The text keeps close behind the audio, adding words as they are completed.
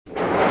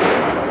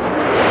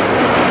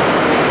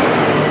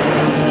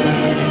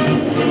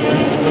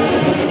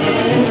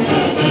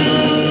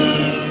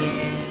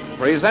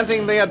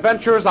presenting the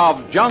adventures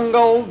of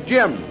Jungle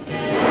Jim.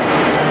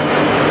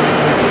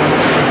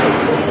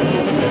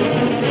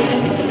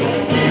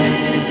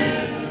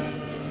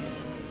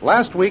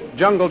 Last week,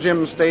 Jungle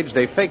Jim staged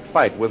a fake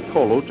fight with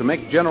Kolu to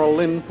make General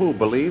Lin Pu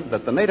believe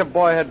that the native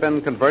boy had been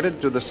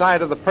converted to the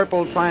side of the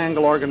Purple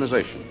Triangle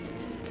Organization.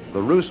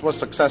 The ruse was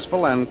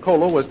successful, and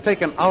Kolu was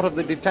taken out of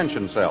the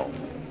detention cell.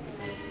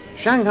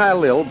 Shanghai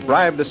Lil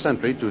bribed a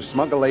sentry to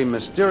smuggle a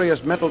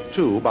mysterious metal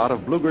tube out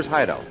of Bluger's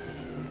hideout.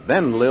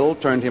 Then Lil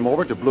turned him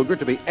over to Bluger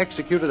to be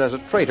executed as a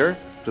traitor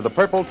to the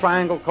Purple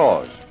Triangle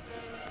cause.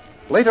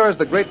 Later, as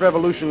the Great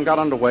Revolution got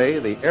underway,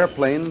 the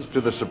airplanes,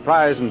 to the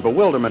surprise and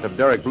bewilderment of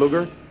Derek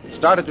Bluger,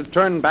 started to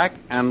turn back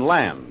and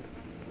land.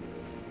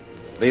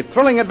 The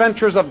thrilling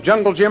adventures of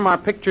Jungle Jim are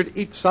pictured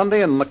each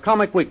Sunday in the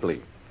Comic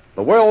Weekly,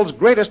 the world's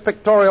greatest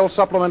pictorial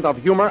supplement of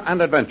humor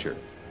and adventure.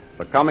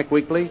 The Comic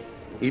Weekly,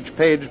 each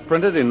page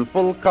printed in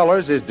full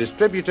colors, is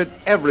distributed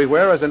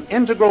everywhere as an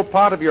integral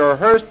part of your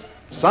Hearst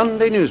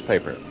Sunday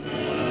newspaper.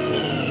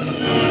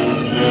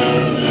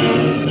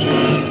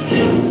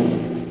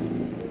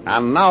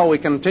 And now we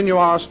continue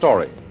our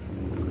story.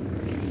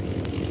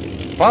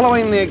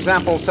 Following the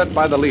example set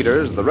by the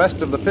leaders, the rest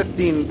of the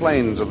 15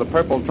 planes of the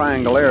Purple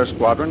Triangle Air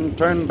Squadron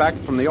turn back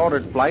from the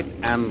ordered flight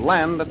and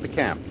land at the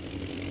camp.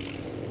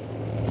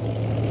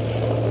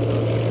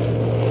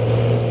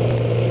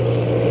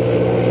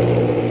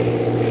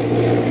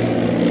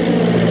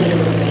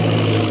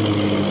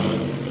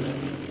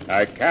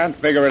 I can't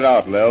figure it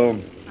out,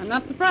 Lil. I'm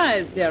not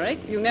surprised,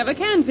 Derek. You never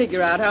can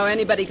figure out how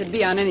anybody could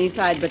be on any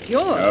side but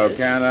yours. Oh,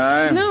 can't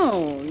I?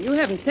 No, you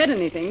haven't said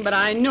anything, but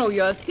I know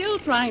you're still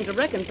trying to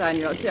reconcile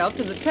yourself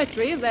to the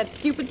treachery of that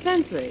stupid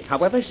sentry.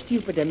 However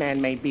stupid a man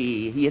may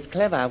be, he is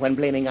clever when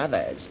blaming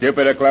others.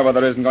 Stupid or clever,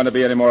 there isn't going to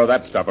be any more of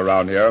that stuff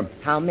around here.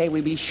 How may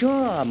we be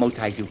sure, Most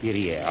High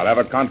Superior? I'll have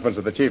a conference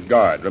with the chief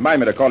guard.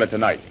 Remind me to call it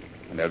tonight.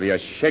 And there'll be a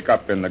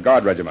shake-up in the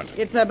guard regiment.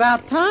 It's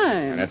about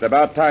time. And it's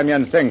about time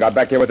Yen Sing got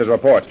back here with his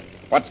report.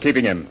 What's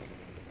keeping him?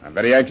 I'm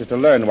very anxious to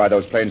learn why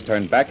those planes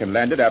turned back and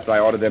landed after I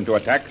ordered them to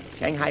attack.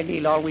 Shanghai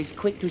Lil always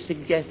quick to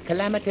suggest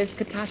calamitous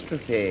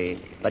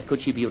catastrophe. But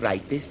could she be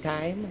right this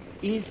time?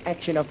 Is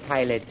action of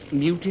pilots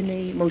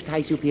mutiny, Most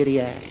High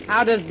Superior?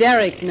 How does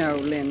Derek know,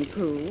 Lin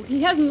Pu?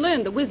 He hasn't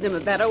learned the wisdom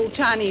of that old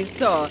Chinese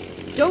saw.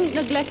 Don't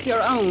neglect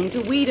your own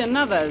to weed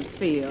another's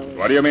field.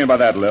 What do you mean by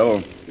that,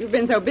 Lil? You've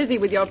been so busy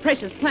with your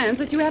precious plans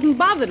that you haven't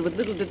bothered with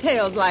little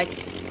details like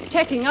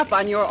checking up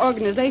on your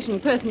organization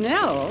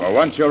personnel. For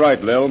once you're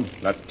right, Lil.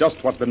 That's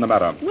just what's been the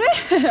matter.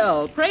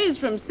 Well, praise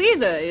from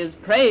Caesar is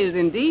praise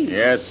indeed.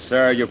 Yes,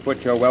 sir, you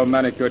put your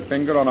well-manicured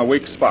finger on a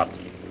weak spot.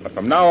 But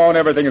from now on,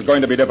 everything is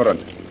going to be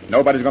different.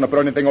 Nobody's going to put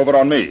anything over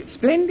on me.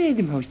 Splendid,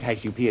 Most High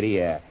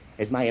Superior.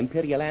 As my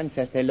imperial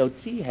ancestor Lo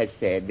Tzu has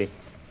said,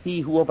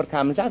 he who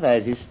overcomes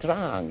others is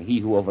strong. He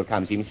who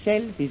overcomes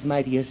himself is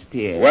mightier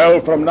still.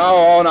 Well, from now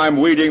on, I'm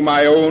weeding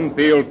my own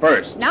field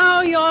first. Now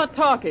you're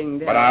talking,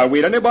 Derek. But I'll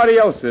weed anybody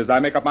else's I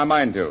make up my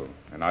mind to.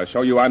 And I'll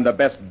show you I'm the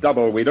best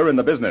double weeder in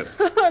the business.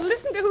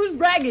 Listen to who's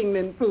bragging,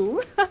 Lin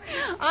Pu.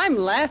 I'm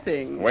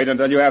laughing. Wait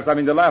until you have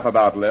something to laugh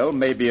about, Lil.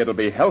 Maybe it'll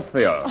be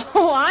healthier.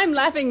 Oh, I'm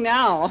laughing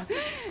now.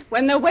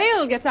 When the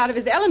whale gets out of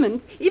his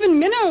element, even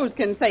minnows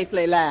can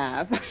safely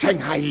laugh.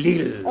 Shanghai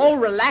Lil. Oh,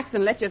 relax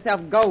and let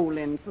yourself go,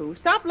 Lin Pu.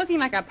 Stop looking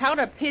like a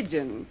powder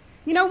pigeon.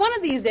 You know, one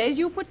of these days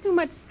you put too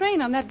much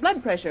strain on that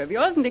blood pressure of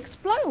yours and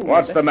explode.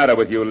 What's the matter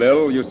with you,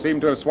 Lil? You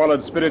seem to have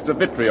swallowed spirits of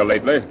vitriol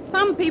lately.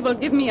 Some people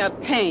give me a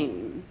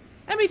pain.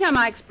 Every time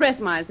I express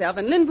myself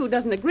and Lin Pu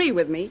doesn't agree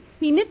with me,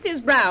 he knits his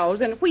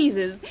brows and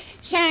wheezes,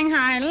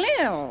 Shanghai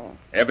Lil.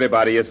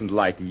 Everybody isn't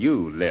like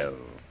you, Lil.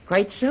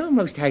 Quite so,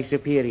 Most High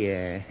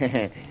Superior.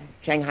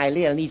 Shanghai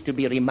Lil needs to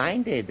be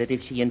reminded that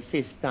if she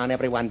insists on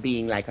everyone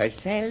being like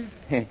herself,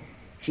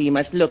 she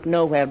must look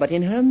nowhere but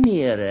in her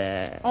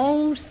mirror.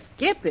 Oh,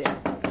 skip it.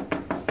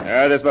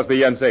 This must be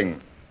Yen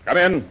Sing. Come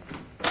in.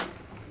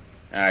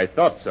 I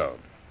thought so.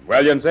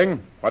 Well, Yen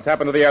Sing, what's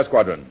happened to the air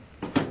squadron?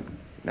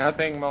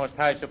 Nothing, Most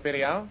High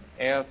Superior.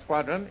 Air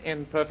squadron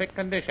in perfect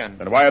condition.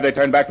 Then why have they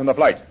turned back from the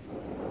flight?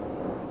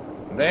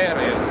 There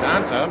is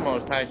answer,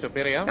 Most High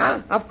Superior.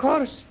 Ah, of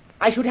course.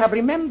 I should have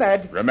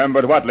remembered.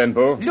 Remembered what, Lin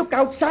Pu? Look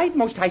outside,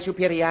 Most High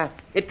Superior.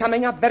 It's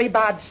coming up very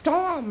bad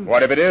storm.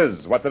 What if it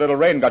is? What's the little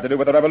rain got to do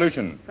with the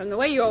revolution? From the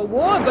way your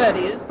war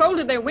birdies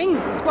folded their wings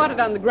and squatted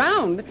on the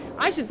ground,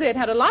 I should say it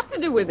had a lot to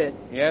do with it.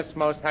 Yes,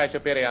 Most High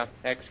Superior.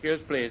 Excuse,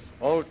 please.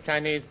 Old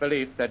Chinese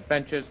belief that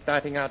ventures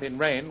starting out in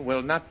rain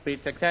will not be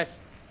success.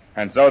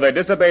 And so they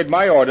disobeyed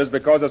my orders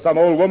because of some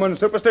old woman's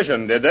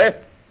superstition, did they?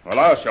 Well,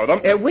 I'll show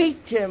them.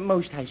 Wait,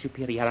 Most High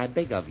Superior, I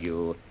beg of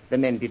you. The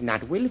men did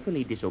not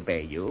willfully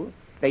disobey you.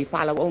 They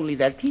follow only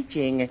their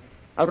teaching.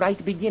 A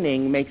right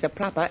beginning makes a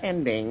proper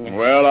ending.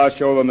 Well, I'll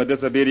show them the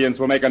disobedience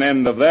will make an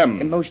end of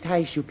them. Most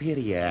High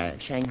Superior,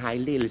 Shanghai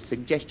Lil's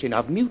suggestion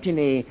of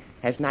mutiny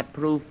has not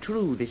proved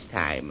true this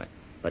time.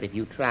 But if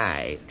you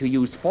try to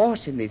use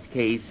force in this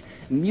case,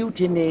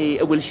 mutiny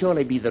will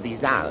surely be the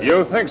result.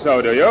 You think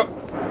so, do you?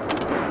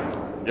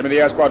 Give me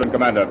the air squadron,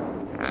 Commander.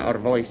 Our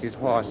voice is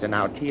hoarse and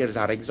our tears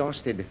are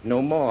exhausted.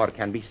 No more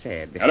can be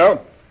said.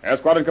 Hello? Air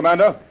Squadron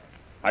Commander,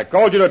 I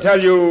called you to tell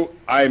you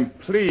I'm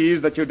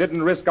pleased that you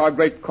didn't risk our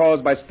great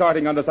cause by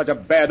starting under such a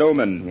bad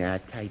omen. Your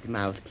tight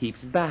mouth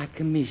keeps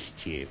back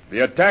mischief. The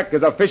attack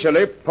is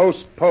officially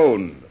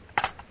postponed.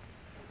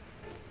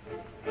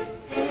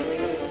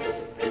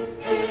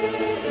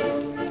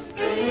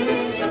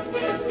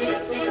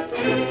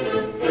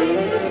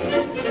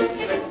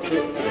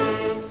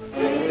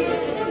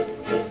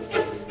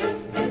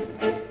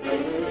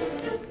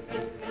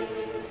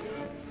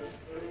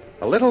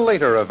 A little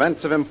later,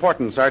 events of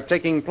importance are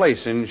taking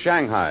place in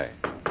Shanghai.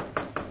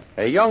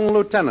 A young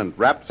lieutenant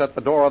raps at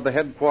the door of the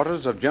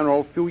headquarters of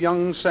General Fu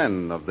Yung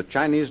Sen of the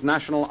Chinese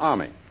National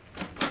Army.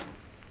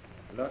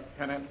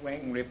 Lieutenant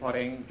Wing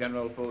reporting,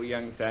 General Fu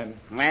Yung Sen.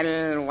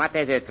 Well, what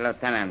is it,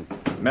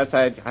 Lieutenant?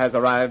 Message has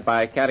arrived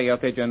by carrier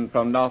pigeon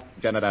from North,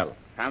 General.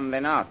 From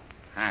the north.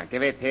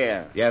 Give it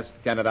here. Yes,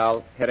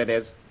 General. Here it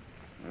is.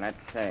 Let's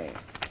see.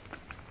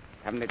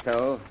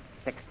 72,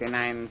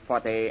 69,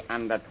 40,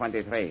 under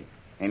 23.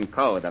 In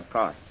code, of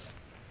course.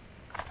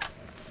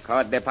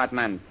 Code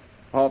Department.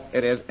 Hope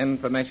it is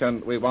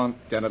information we want,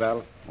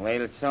 General.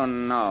 We'll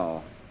soon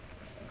know.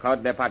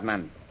 Code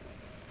Department.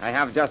 I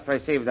have just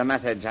received the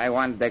message I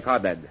want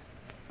decoded.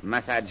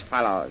 Message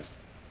follows.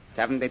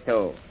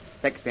 72,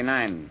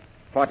 69,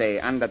 40,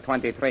 under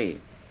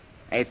 23.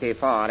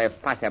 84,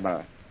 if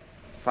possible.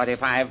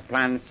 45,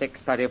 plan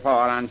 634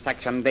 on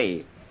Section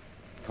D.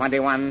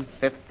 21,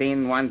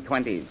 15,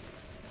 120s.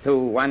 2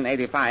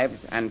 185s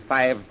and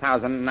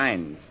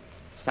 5,009s.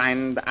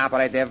 Signed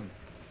Operative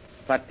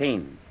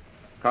 13.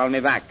 Call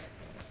me back.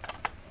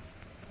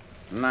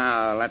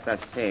 Now, let us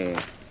see.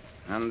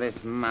 On this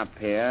map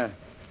here,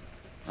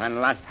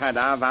 when last heard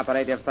of,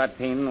 Operative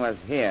 13 was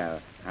here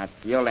at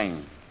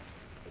Yuling.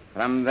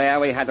 From there,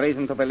 we had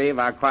reason to believe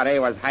our quarry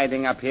was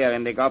hiding up here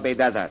in the Gobi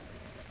Desert.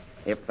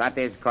 If that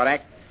is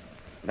correct,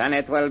 then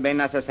it will be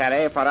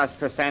necessary for us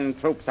to send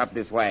troops up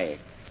this way.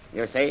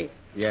 You see?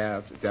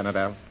 Yes,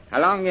 General.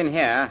 Along in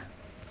here,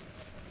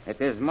 it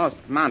is most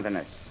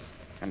mountainous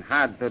and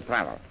hard to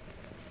travel.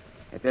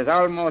 It is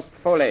almost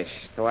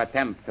foolish to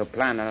attempt to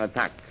plan an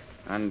attack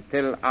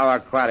until our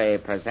quarry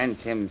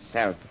presents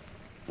himself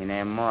in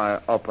a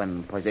more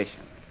open position.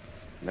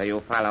 Do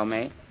you follow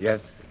me? Yes,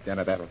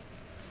 General.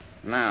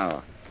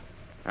 Now,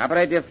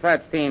 Operative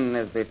 13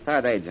 is the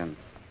third agent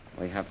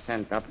we have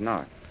sent up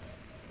north.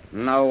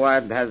 No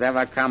word has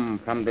ever come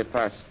from the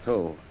first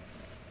two.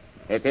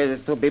 It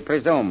is to be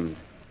presumed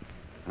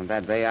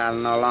that they are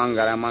no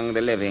longer among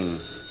the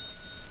living.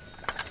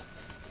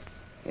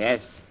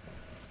 Yes?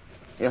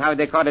 You have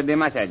decoded the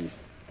message.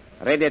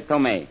 Read it to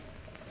me.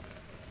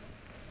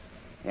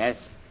 Yes?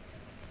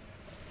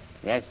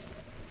 Yes?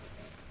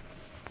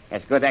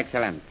 Yes, good,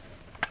 excellent.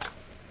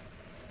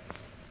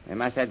 The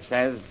message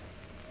says,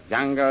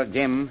 Jungle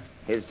Jim,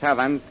 his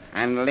servant,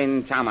 and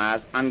Lin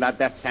Chalmers under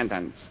death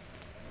sentence.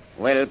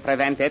 Will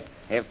prevent it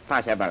if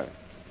possible.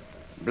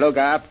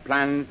 Bluger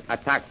plans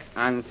attack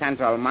on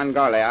central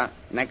Mongolia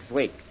next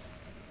week.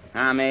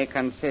 Army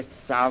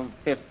consists of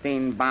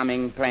 15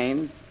 bombing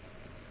planes,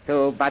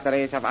 2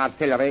 batteries of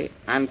artillery,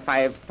 and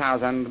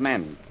 5,000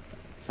 men.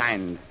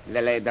 Signed,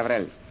 Lily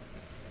Devril.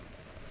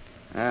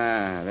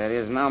 There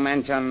is no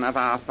mention of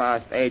our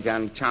first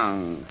agent,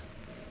 Chong.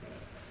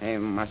 He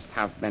must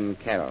have been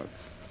killed.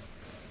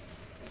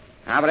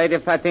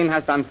 Operative 13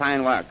 has done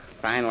fine work.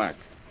 Fine work.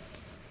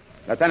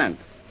 Lieutenant.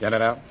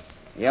 General.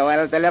 You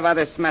will deliver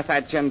this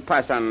message in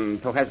person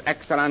to His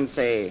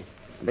Excellency,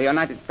 the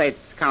United States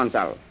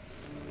Consul.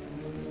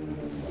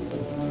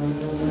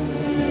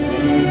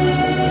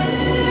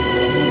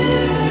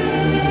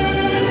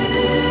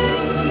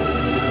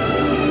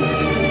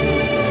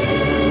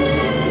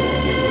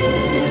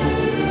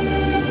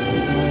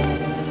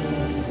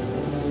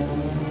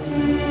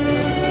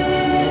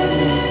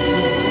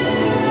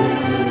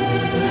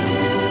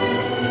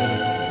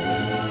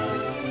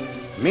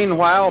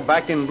 Meanwhile,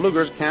 back in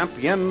Bluger's camp,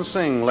 Yen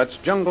Sing lets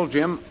Jungle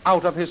Jim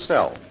out of his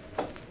cell.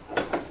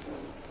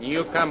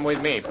 You come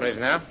with me,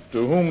 prisoner.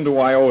 To whom do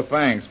I owe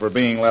thanks for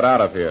being let out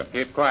of here?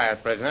 Keep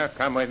quiet, prisoner.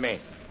 Come with me.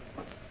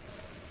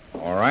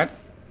 All right.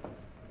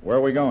 Where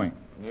are we going?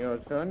 You'll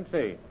soon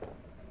see.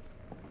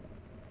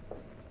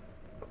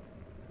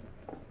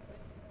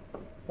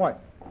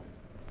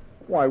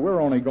 Why,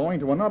 we're only going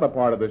to another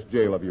part of this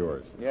jail of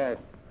yours. Yes.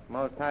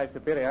 Most High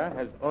Superior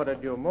has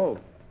ordered you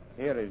moved.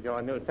 Here is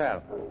your new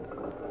cell.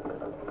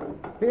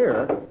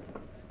 Here?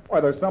 Why,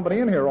 there's somebody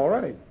in here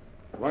already.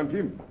 One,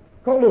 Jim.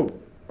 Kolu.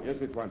 Yes,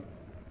 it's one.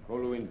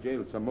 Kolu in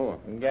jail some more.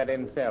 Get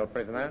in cell,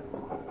 prisoner.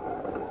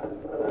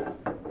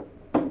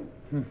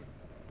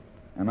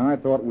 And I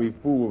thought we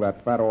fooled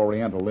that fat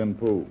Oriental Lin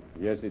Pu.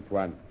 Yes, it's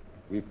one.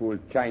 We fooled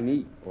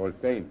Chinese, all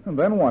same. And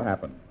then what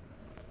happened?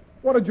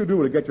 What did you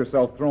do to get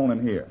yourself thrown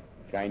in here?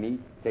 Chinese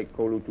take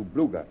Kolu to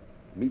Bluger.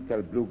 Me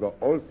tell Bluger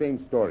all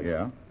same story.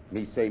 Yeah?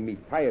 Me say me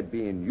tired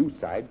being you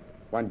side.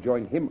 One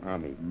join him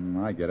army.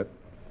 I get it.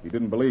 He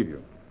didn't believe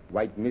you.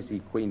 White Missy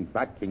Queen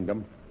Bat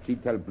Kingdom. She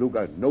tell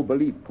Bluger no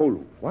believe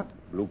Kolu. What?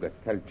 Bluger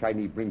tell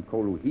Chinese bring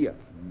Kolu here.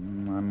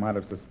 I might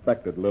have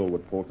suspected Lil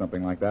would pull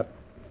something like that.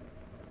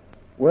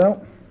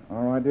 Well,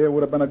 Our idea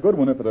would have been a good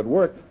one if it had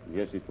worked.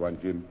 Yes, it was,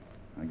 Jim.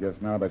 I guess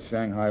now that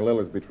Shanghai Lil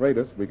has betrayed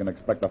us, we can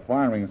expect a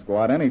firing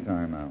squad any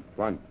time now.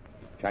 One.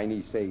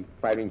 Chinese say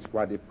firing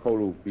squad if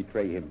Kolu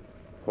betray him.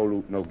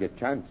 Kolu no get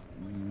chance.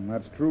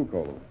 That's true,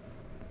 Kolu.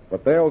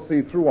 But they'll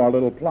see through our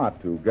little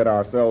plot to get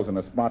ourselves in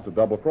a spot to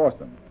double-cross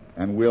them.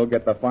 And we'll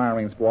get the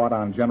firing squad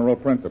on general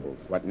principles.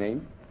 What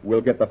name?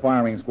 We'll get the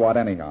firing squad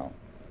anyhow.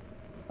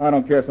 I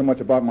don't care so much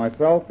about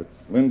myself. It's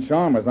Lynn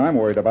Chalmers I'm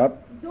worried about.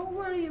 Don't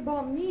worry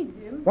about me,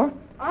 Jim. What?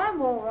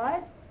 I'm all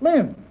right.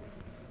 Lynn!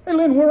 Hey,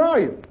 Lynn, where are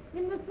you?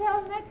 In the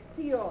cell next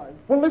to yours.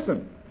 Well,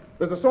 listen.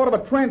 There's a sort of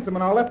a transom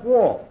in our left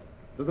wall.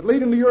 Does it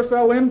lead into your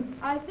cell, Lynn?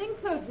 I think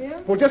so,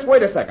 Jim. Well, just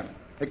wait a second.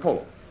 Hey,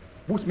 Kolo,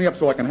 boost me up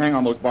so I can hang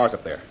on those bars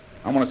up there.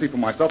 I want to see for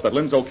myself that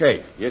Lynn's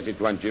okay. Yes, it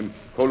was, Jim.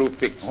 Kolu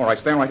fixed. All right,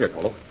 stand right here,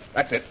 Kolo.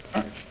 That's it.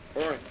 All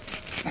right.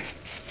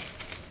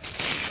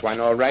 One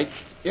all right?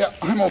 Yeah,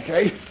 I'm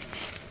okay.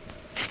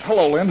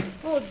 Hello, Lynn.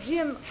 Oh,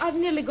 Jim, I've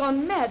nearly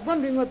gone mad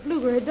wondering what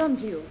Bluger had done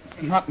to you.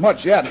 Not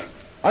much yet.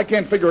 I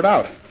can't figure it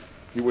out.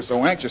 He was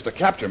so anxious to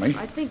capture me.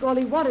 I think all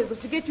he wanted was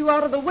to get you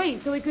out of the way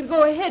so he could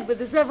go ahead with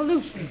his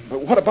revolution.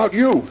 But what about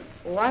you?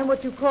 Oh, I'm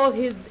what you call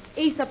his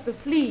ace up the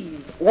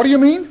sleeve. What do you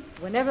mean?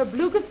 Whenever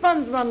Bluger's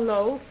funds run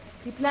low,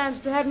 he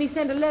plans to have me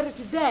send a letter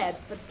to Dad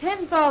for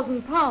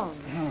 10,000 pounds.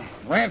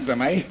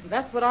 Ransom, eh?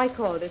 That's what I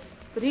called it.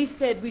 But he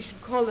said we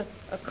should call it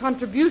a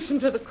contribution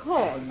to the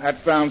cause.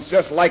 That sounds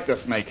just like the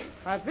snake.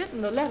 I've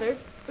written the letter,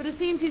 but it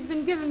seems he's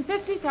been given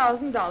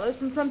 $50,000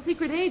 from some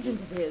secret agent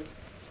of his.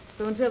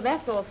 So until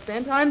that's all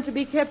spent, I'm to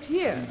be kept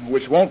here.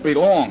 Which won't be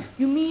long.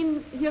 You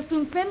mean he'll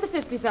soon spend the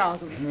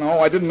 $50,000? No,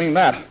 I didn't mean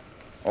that.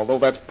 Although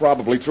that's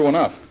probably true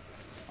enough.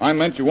 I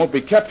meant you won't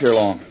be kept here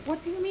long.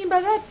 What do you mean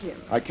by that,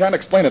 Jim? I can't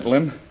explain it,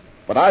 Lynn,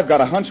 but I've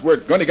got a hunch we're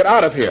going to get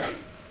out of here.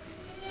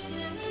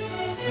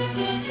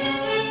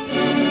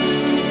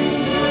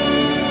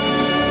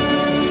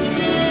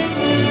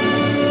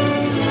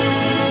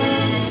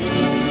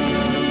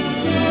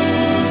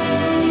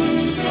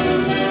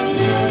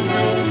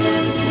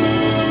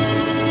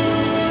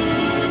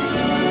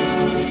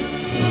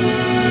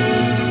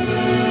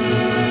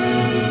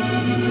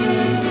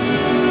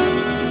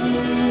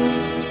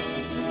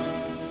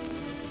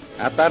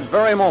 At that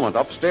very moment,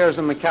 upstairs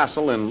in the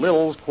castle in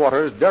Lil's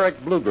quarters, Derek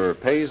Bluger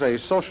pays a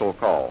social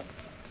call.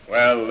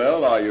 Well,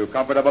 Lil, are you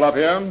comfortable up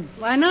here?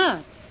 Why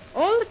not?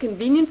 All the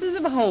conveniences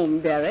of home,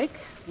 Derek.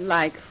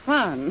 Like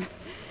fun.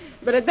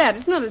 But at that,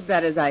 it's not as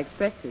bad as I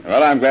expected.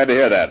 Well, I'm glad to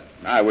hear that.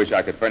 I wish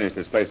I could furnish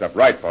this place up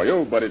right for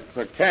you, but it's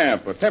a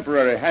camp, a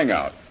temporary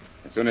hangout.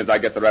 As soon as I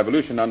get the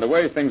revolution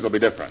underway, things will be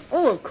different.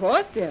 Oh, of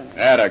course, Derek.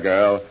 Atta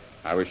girl.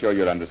 I was sure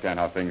you'd understand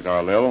how things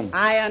are, Lil.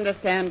 I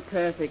understand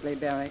perfectly,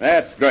 Derek.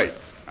 That's great.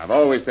 I've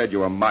always said you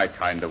were my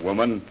kind of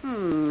woman.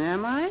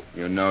 Am I?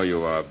 You know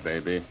you are,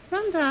 baby.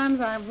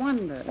 Sometimes I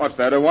wonder. What's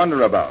there to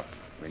wonder about?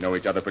 We know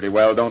each other pretty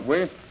well, don't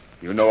we?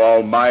 You know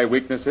all my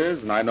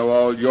weaknesses, and I know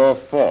all your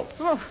faults.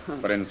 Oh.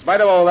 But in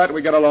spite of all that,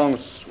 we get along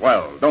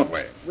swell, don't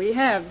we? We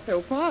have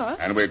so far.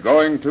 And we're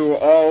going to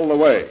all the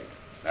way.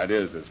 That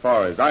is, as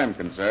far as I'm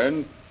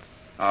concerned.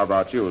 How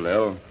about you,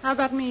 Lil? How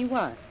about me,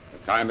 what? The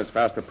time is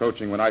fast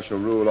approaching when I shall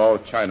rule all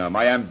China.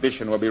 My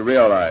ambition will be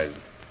realized.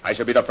 I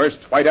shall be the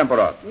first white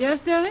emperor. Yes,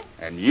 Derek?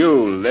 And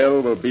you,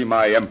 Lil, will be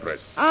my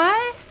empress.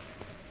 I?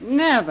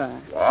 Never.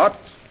 What?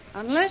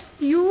 Unless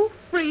you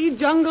free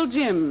Jungle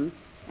Jim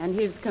and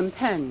his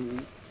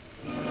companions.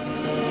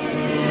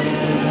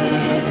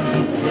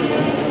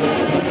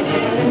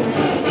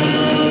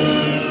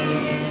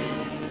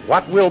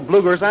 What will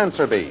Bluger's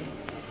answer be?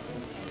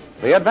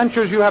 The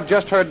adventures you have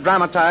just heard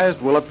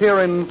dramatized will appear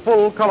in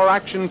full-color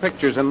action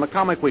pictures in the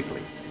Comic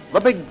Weekly. The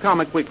big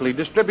Comic Weekly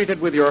distributed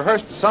with your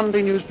Hearst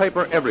Sunday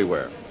newspaper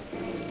everywhere.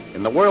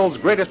 In the world's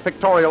greatest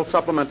pictorial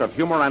supplement of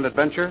humor and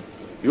adventure,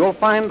 you'll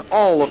find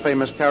all the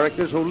famous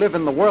characters who live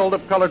in the world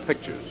of colored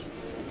pictures.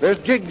 There's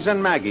Jiggs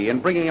and Maggie in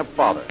Bringing Up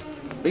Father,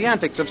 the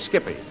antics of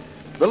Skippy,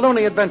 the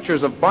loony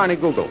adventures of Barney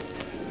Google,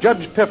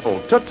 Judge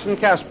Piffle, Toots and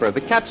Casper,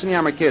 the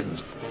Katzenjammer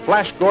Kids,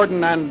 Flash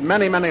Gordon, and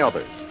many, many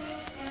others.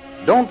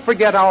 Don't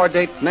forget our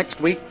date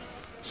next week.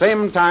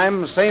 Same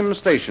time, same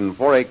station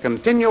for a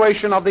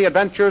continuation of the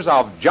adventures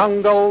of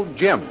Jungle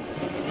Jim.